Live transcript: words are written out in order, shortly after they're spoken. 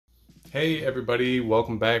Hey everybody,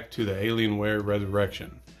 welcome back to the Alienware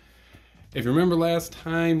Resurrection. If you remember last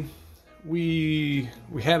time, we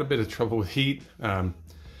had a bit of trouble with heat.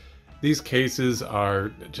 These cases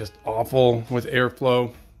are just awful with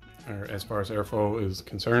airflow, or as far as airflow is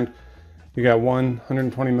concerned. You got one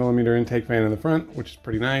 120 millimeter intake fan in the front, which is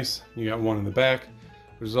pretty nice. You got one in the back,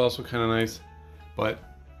 which is also kind of nice, but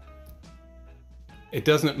it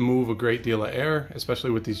doesn't move a great deal of air,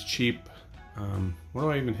 especially with these cheap, what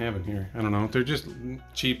do I even have in here? I don't know. They're just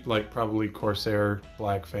cheap, like probably Corsair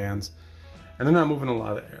black fans, and they're not moving a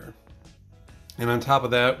lot of air. And on top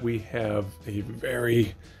of that, we have a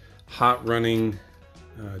very hot running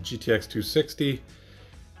GTX 260.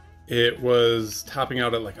 It was topping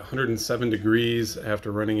out at like 107 degrees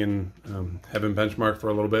after running in Heaven Benchmark for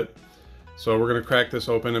a little bit. So we're gonna crack this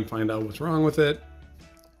open and find out what's wrong with it.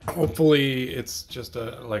 Hopefully it's just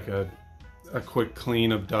a quick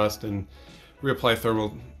clean of dust and reapply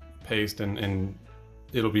thermal paste and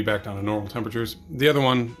it'll be back down to normal temperatures. The other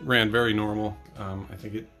one ran very normal. I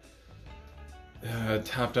think it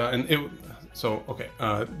topped out and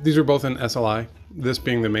these are both in SLI, this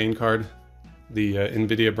being the main card, the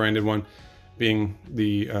NVIDIA branded one being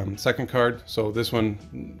the second card. So this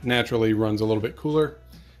one naturally runs a little bit cooler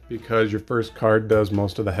because your first card does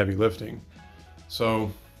most of the heavy lifting.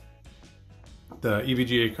 So the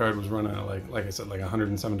EVGA card was running at like I said, like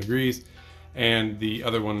 107 degrees. And the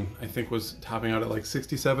other one, I think, was topping out at like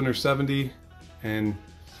 67 or 70. And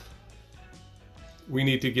we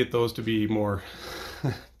need to get those to be more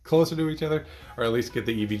closer to each other, or at least get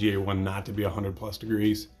the EVGA one not to be 100 plus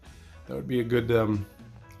degrees. That would be a good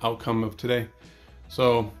outcome of today.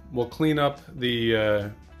 So we'll clean up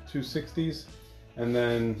the 260s, and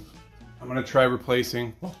then I'm gonna try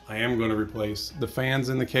replacing, well, I am gonna replace the fans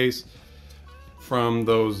in the case from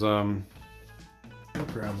those, I'll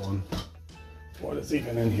grab one. What is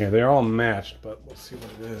even in here? They're all matched, but we'll see what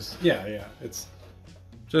it is. Yeah, it's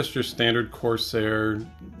just your standard Corsair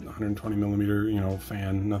 120 millimeter,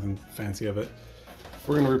 fan, nothing fancy of it.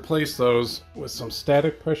 We're gonna replace those with some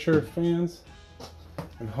static pressure fans,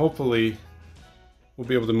 and hopefully we'll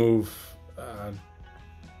be able to move,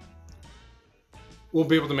 we'll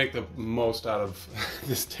be able to make the most out of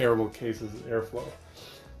this terrible case's airflow.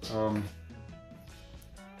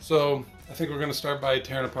 So I think we're going to start by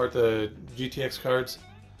tearing apart the GTX cards,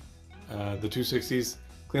 the 260s,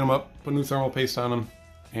 clean them up, put new thermal paste on them,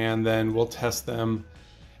 and then we'll test them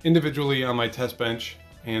individually on my test bench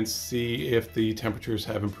and see if the temperatures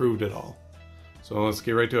have improved at all. So let's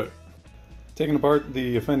get right to it. Taking apart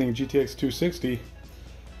the offending GTX 260,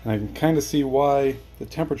 and I can kind of see why the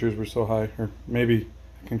temperatures were so high, or maybe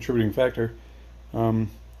a contributing factor.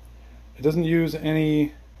 It doesn't use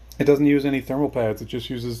any thermal pads. It just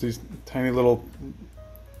uses these tiny little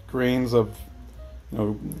grains of,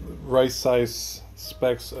 rice-sized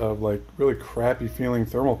specks of like really crappy feeling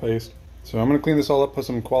thermal paste. So I'm gonna clean this all up, put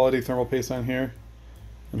some quality thermal paste on here,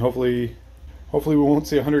 and hopefully we won't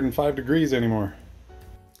see 105 degrees anymore.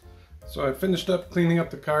 So I finished up cleaning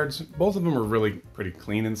up the cards. Both of them are really pretty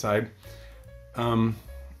clean inside. I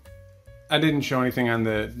didn't show anything on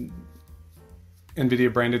the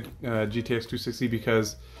NVIDIA branded GTX 260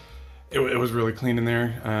 because it was really clean in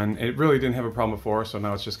there, and it really didn't have a problem before, so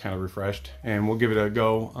now it's just kind of refreshed. And we'll give it a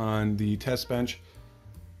go on the test bench.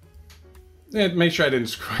 And make sure I didn't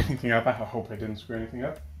screw anything up. I hope I didn't screw anything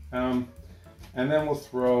up. And then we'll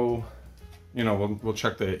throw, we'll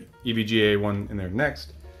check the EVGA one in there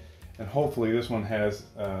next. And hopefully this one has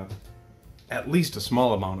at least a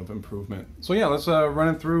small amount of improvement. So yeah, let's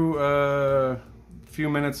run it through a few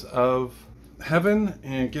minutes of Heaven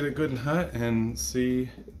and get it good and hot and see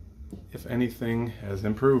if anything has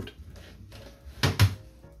improved.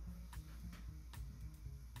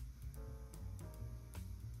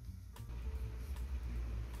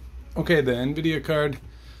 Okay, the NVIDIA card,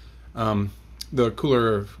 the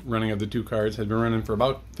cooler running of the two cards had been running for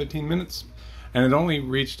about 15 minutes, and it only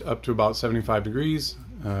reached up to about 75 degrees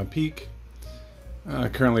peak,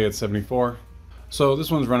 currently at 74. So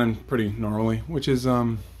this one's running pretty normally, which is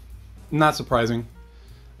not surprising.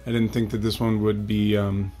 I didn't think that this one would be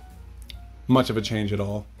much of a change at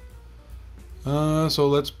all. So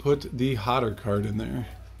let's put the hotter card in there.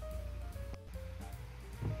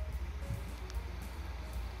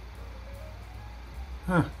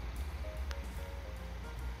 Huh.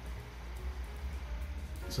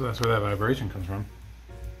 So that's where that vibration comes from.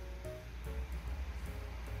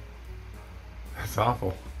 That's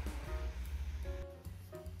awful.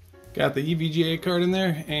 Got the EVGA card in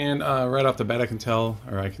there, and right off the bat I can tell,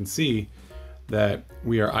 or I can see, that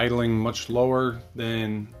we are idling much lower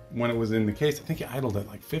than when it was in the case. I think it idled at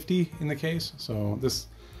like 50 in the case, so this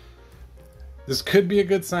This could be a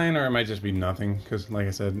good sign, or it might just be nothing, because like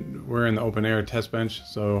I said, we're in the open air test bench,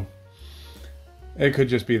 so it could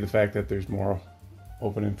just be the fact that there's more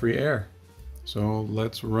open and free air. So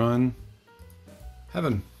let's run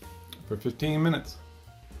Heaven for 15 minutes.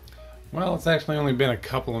 Well, it's actually only been a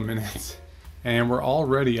couple of minutes, and we're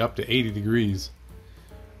already up to 80 degrees,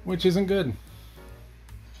 which isn't good.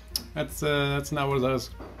 That's not what I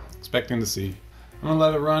was expecting to see. I'm gonna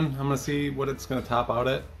let it run. I'm gonna see what it's gonna top out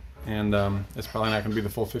at, and it's probably not gonna be the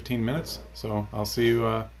full 15 minutes. So I'll see you,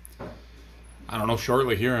 I don't know,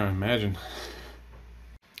 shortly here, I imagine.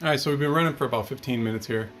 All right, so we've been running for about 15 minutes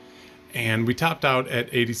here, and we topped out at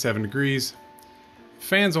 87 degrees.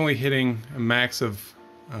 Fan's only hitting a max of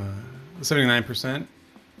 79%,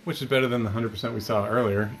 which is better than the 100% we saw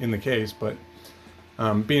earlier in the case, but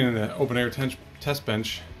being in the open air test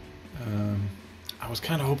bench, I was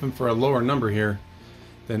kind of hoping for a lower number here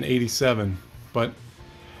than 87, but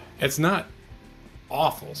it's not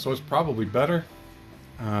awful, so it's probably better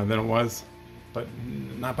than it was, but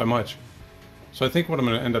not by much. So I think what I'm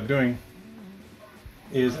going to end up doing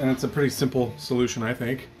is, and it's a pretty simple solution I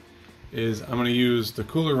think, is I'm going to use the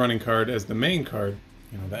cooler running card as the main card,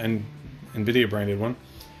 you know, the NVIDIA branded one,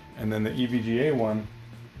 and then the EVGA one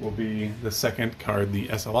will be the second card, the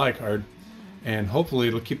SLI card, and hopefully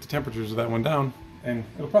it'll keep the temperatures of that one down, and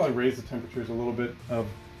it'll probably raise the temperatures a little bit of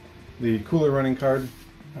the cooler running card,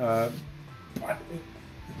 but it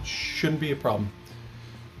shouldn't be a problem.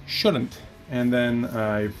 Shouldn't. And then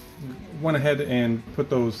I went ahead and put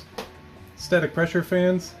those static pressure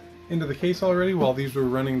fans into the case already while these were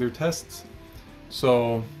running their tests.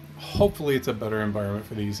 So hopefully it's a better environment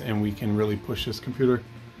for these, and we can really push this computer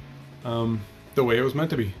the way it was meant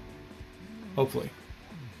to be. Hopefully.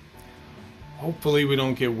 Hopefully we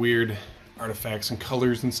don't get weird artifacts and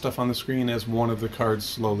colors and stuff on the screen as one of the cards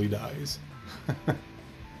slowly dies.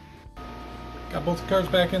 Got both the cards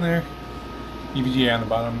back in there. EVGA on the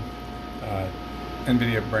bottom,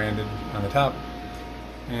 NVIDIA branded on the top,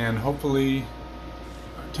 and hopefully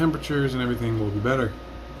our temperatures and everything will be better.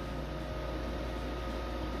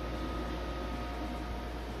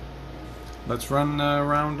 Let's run a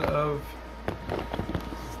round of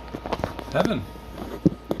Heaven.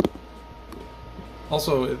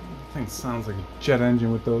 Also, it thing sounds like a jet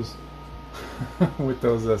engine with those with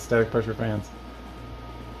those static pressure fans,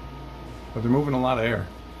 but they're moving a lot of air,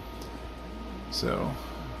 so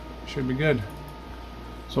should be good.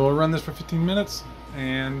 So we'll run this for 15 minutes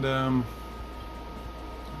and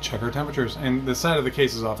check our temperatures. And the side of the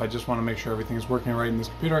case is off. I just want to make sure everything is working right in this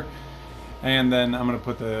computer, and then I'm going to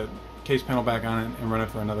put the case panel back on it and run it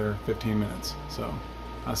for another 15 minutes. So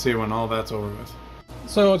I'll see you when all that's over with.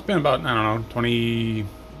 So it's been about, I don't know,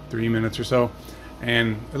 23 minutes or so,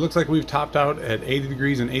 and it looks like we've topped out at 80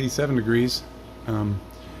 degrees and 87 degrees.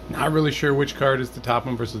 Not really sure which card is the top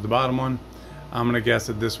one versus the bottom one. I'm gonna guess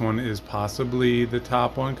that this one is possibly the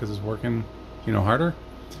top one because it's working, you know, harder.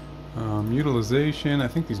 Utilization, I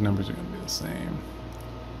think these numbers are gonna be the same.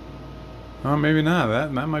 Oh, maybe not.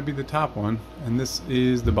 That might be the top one, and this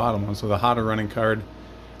is the bottom one. So the hotter running card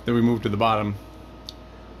that we moved to the bottom.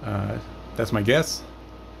 That's my guess.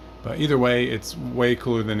 But either way, it's way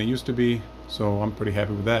cooler than it used to be, so I'm pretty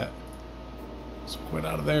happy with that. Let's quit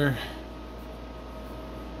out of there.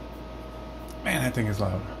 Man, that thing is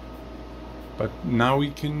loud. But now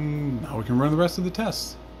we can run the rest of the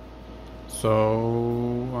tests.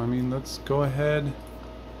 So I mean, let's go ahead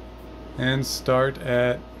and start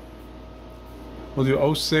at. We'll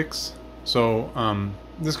do 06. So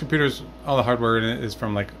this computer's, all the hardware in it is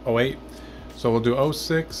from like 08. So we'll do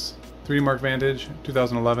 06. 3D Mark Vantage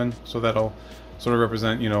 2011, so that'll sort of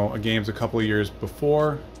represent, you know, games a couple of years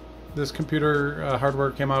before this computer hardware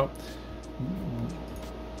came out.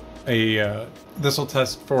 This will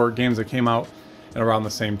test for games that came out at around the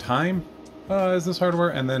same time as this hardware,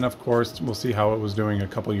 and then of course we'll see how it was doing a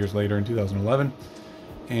couple of years later in 2011,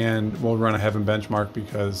 and we'll run a Heaven benchmark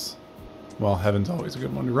because, well, Heaven's always a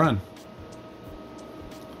good one to run.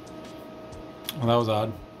 Well, that was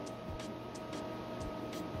odd.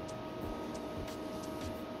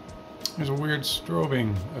 There's a weird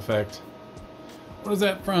strobing effect. What is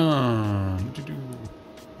that from?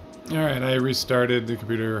 Alright, I restarted the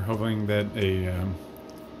computer hoping that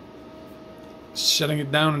shutting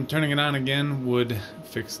it down and turning it on again would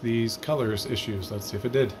fix these colors issues. Let's see if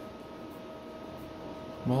it did.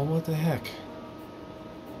 Well, what the heck?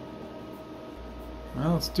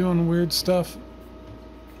 Well, it's doing weird stuff.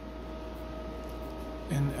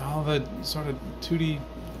 And all the sort of 2D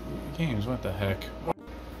games, what the heck?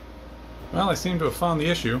 Well, I seem to have found the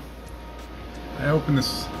issue. I opened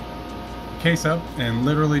this case up and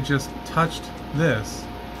literally just touched this,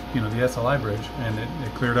 you know, the SLI bridge, and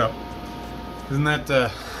it cleared up. Isn't that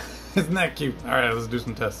isn't that cute? All right, let's do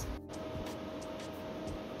some tests.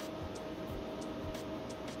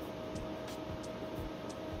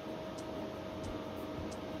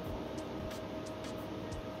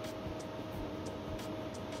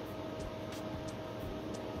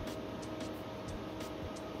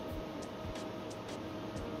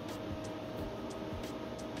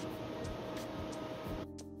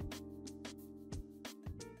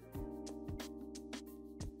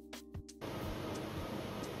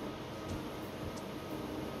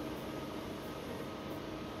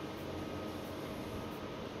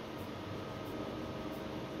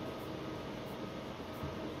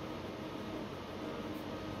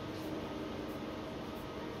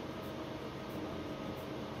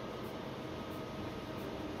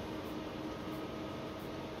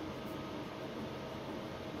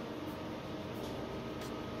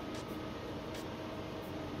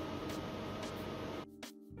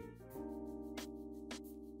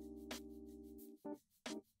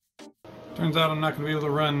 Turns out I'm not going to be able to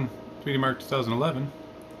run 3D Mark 2011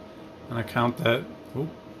 on account that the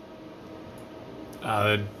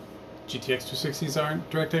GTX 260s aren't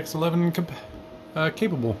DirectX 11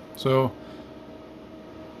 capable. So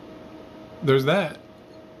there's that.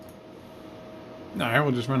 Alright,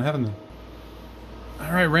 we'll just run ahead of them.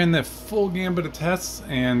 Alright, ran the full gambit of tests,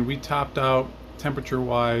 and we topped out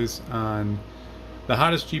temperature-wise on the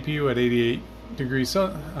hottest GPU at 88 degrees,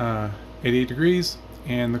 88 degrees,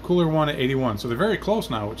 and the cooler one at 81. So they're very close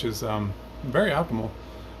now, which is very optimal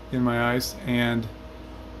in my eyes. And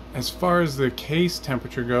as far as the case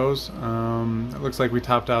temperature goes, it looks like we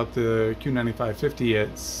topped out the Q9550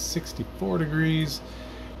 at 64 degrees.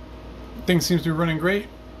 Things seems to be running great,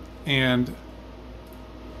 and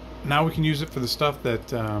now we can use it for the stuff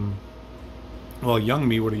that well, young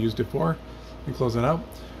me would have used it for. Let me close that out.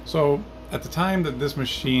 So at the time that this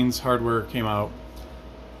machine's hardware came out,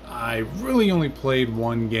 I really only played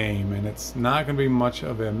one game, and it's not going to be much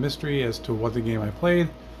of a mystery as to what the game I played,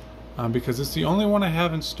 because it's the only one I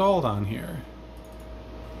have installed on here.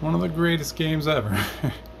 One of the greatest games ever.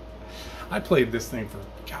 I played this thing for,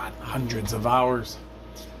 God, hundreds of hours.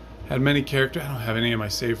 Had many characters. I don't have any of my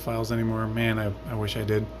save files anymore. Man, I wish I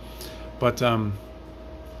did. But I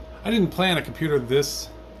didn't play on a computer this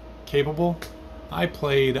capable. I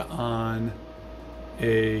played on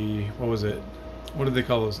a, what was it? What did they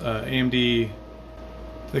call those? AMD,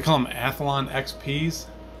 they call them Athlon XPs.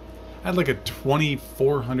 I had like a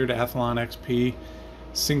 2400 Athlon XP,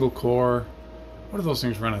 single core. What are those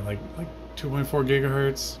things running? Like 2.4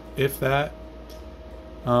 gigahertz, if that.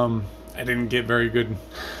 I didn't get very good.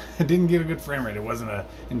 I didn't get a good frame rate. It wasn't an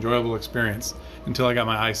enjoyable experience until I got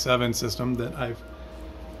my i7 system that I've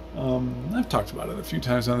talked about it a few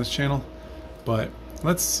times on this channel. But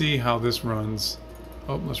let's see how this runs.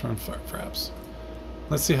 Oh, let's run Fraps.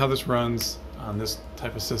 Let's see how this runs on this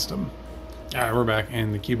type of system. Alright, we're back,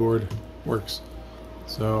 and the keyboard works.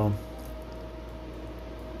 So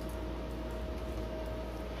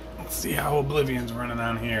let's see how Oblivion's running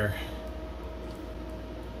on here.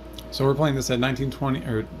 So we're playing this at 1920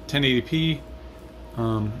 or 1080p.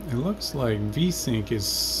 It looks like VSync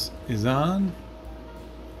is on.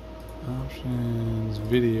 Options,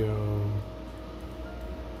 video.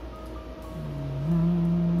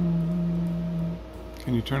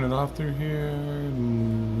 Can you turn it off through here?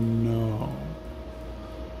 No.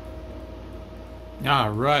 All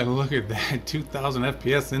right, look at that, 2000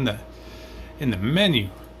 FPS in the menu.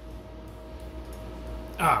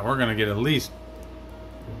 We're gonna get at least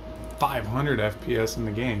 500 FPS in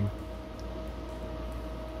the game.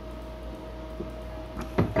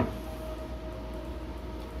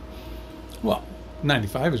 Well,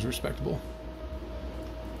 95 is respectable.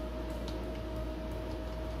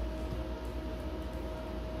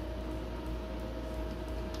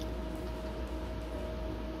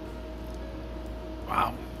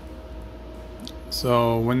 Wow.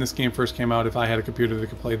 So when this game first came out, if I had a computer that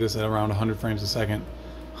could play this at around 100 frames a second,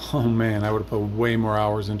 oh man, I would have put way more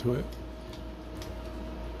hours into it.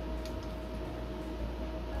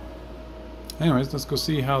 Anyways, let's go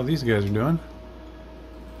see how these guys are doing.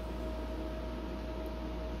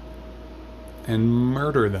 And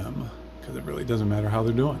murder them, because it really doesn't matter how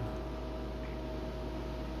they're doing.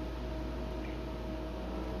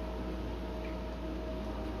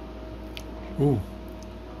 Ooh,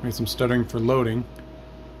 made some stuttering for loading.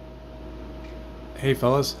 Hey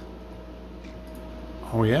fellas.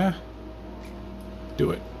 Oh yeah?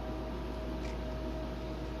 Do it.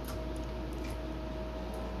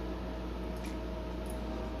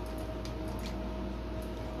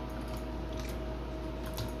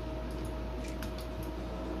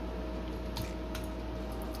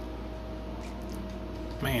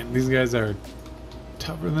 Man, these guys are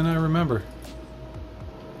tougher than I remember.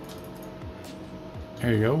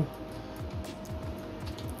 There you go.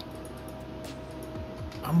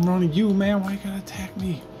 I'm running you, man. Why you gotta attack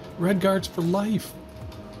me? Red guards for life.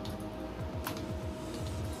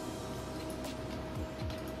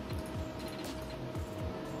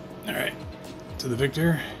 Alright. To the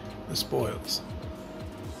victor, the spoils.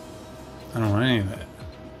 I don't want any of that.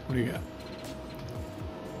 What do you got?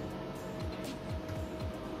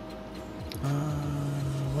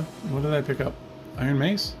 What did I pick up? Iron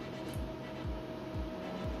Mace?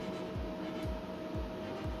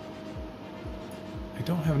 I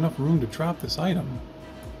don't have enough room to drop this item.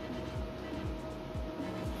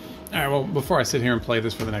 Alright, well, before I sit here and play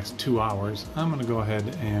this for the next 2 hours, I'm going to go ahead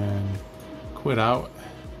and quit out.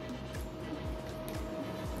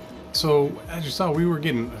 So, as you saw, we were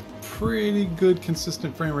getting a pretty good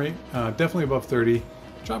consistent frame rate. Definitely above 30.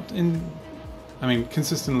 Dropped in, I mean,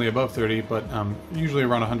 consistently above 30, but usually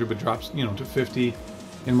around 100, but drops, you know, to 50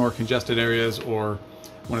 in more congested areas or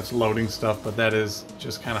when it's loading stuff. But that is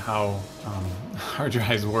just kind of how hard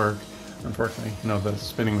drives work, unfortunately, you know, the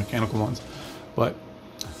spinning mechanical ones. But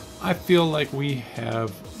I feel like we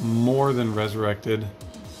have more than resurrected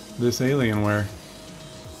this Alienware.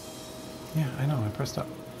 Yeah, I know, I pressed up.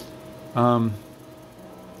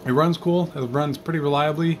 It runs cool, it runs pretty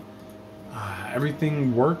reliably.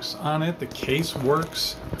 Everything works on it, the case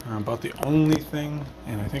works. About the only thing,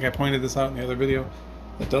 and I think I pointed this out in the other video,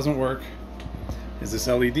 that doesn't work is this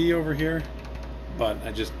LED over here. But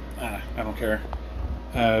I don't care.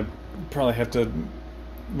 Probably have to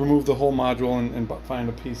remove the whole module and find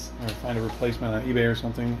a piece, or find a replacement on eBay or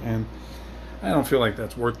something, and I don't feel like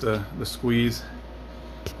that's worth the squeeze.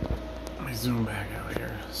 Let me zoom back out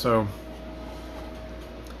here. So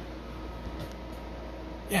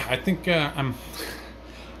yeah, I think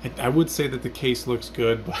I would say that the case looks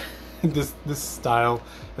good, but this style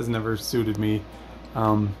has never suited me.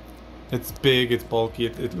 It's big, it's bulky,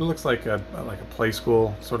 it looks like a play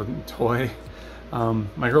school sort of toy.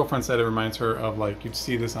 My girlfriend said it reminds her of, like, you'd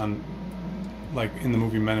see this on, like, in the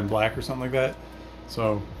movie Men in Black or something like that.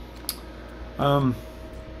 So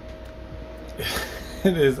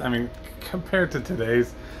it is, I mean, compared to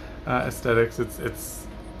today's aesthetics, it's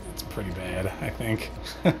pretty bad, I think.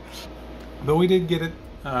 Though we did get it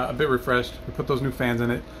a bit refreshed. We put those new fans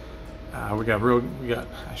in it. We got,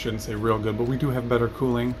 I shouldn't say real good, but we do have better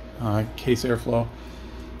cooling, case airflow.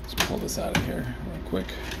 Let's pull this out of here real quick.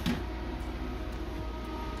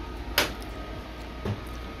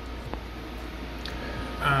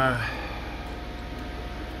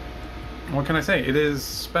 What can I say? It is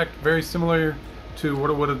spec very similar to what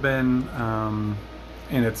it would have been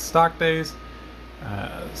in its stock days.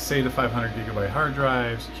 SATA 500GB hard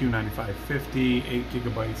drives, Q9550, 8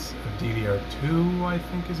 gigabytes of DDR2, I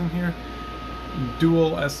think is in here.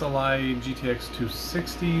 Dual SLI GTX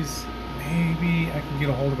 260s. Maybe I can get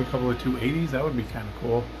a hold of a couple of 280s. That would be kind of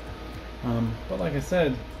cool. But like I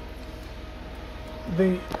said,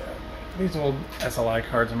 these old SLI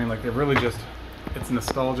cards, I mean, like, they're really just, it's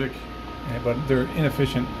nostalgic, but they're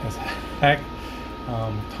inefficient as heck.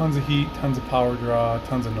 Tons of heat, tons of power draw,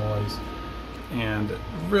 tons of noise. And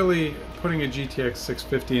really putting a GTX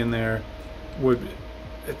 650 in there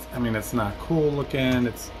I mean, it's not cool looking,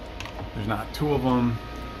 there's not two of them,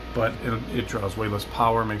 but it draws way less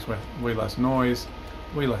power, makes way less noise,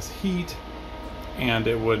 way less heat, and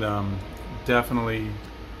it would definitely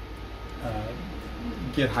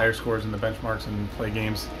get higher scores in the benchmarks and play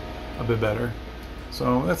games a bit better.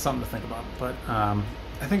 So that's something to think about. But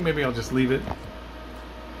I think maybe I'll just leave it.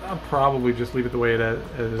 I'll probably just leave it the way it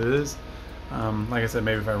is. Like I said,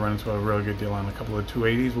 maybe if I run into a really good deal on a couple of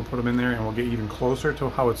 280s, we'll put them in there and we'll get even closer to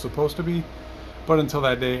how it's supposed to be. But until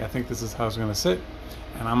that day, I think this is how it's going to sit,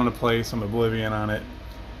 and I'm going to play some Oblivion on it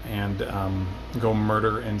and go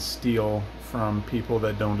murder and steal from people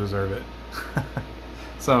that don't deserve it.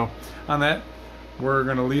 So on that, we're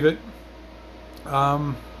going to leave it.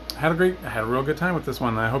 I had a real good time with this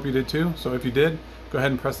one, and I hope you did too. So if you did, go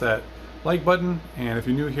ahead and press that like button, and if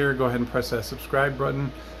you're new here, go ahead and press that subscribe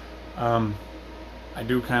button. I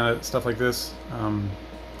do kind of stuff like this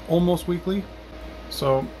almost weekly.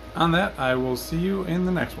 So on that, I will see you in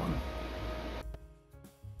the next one.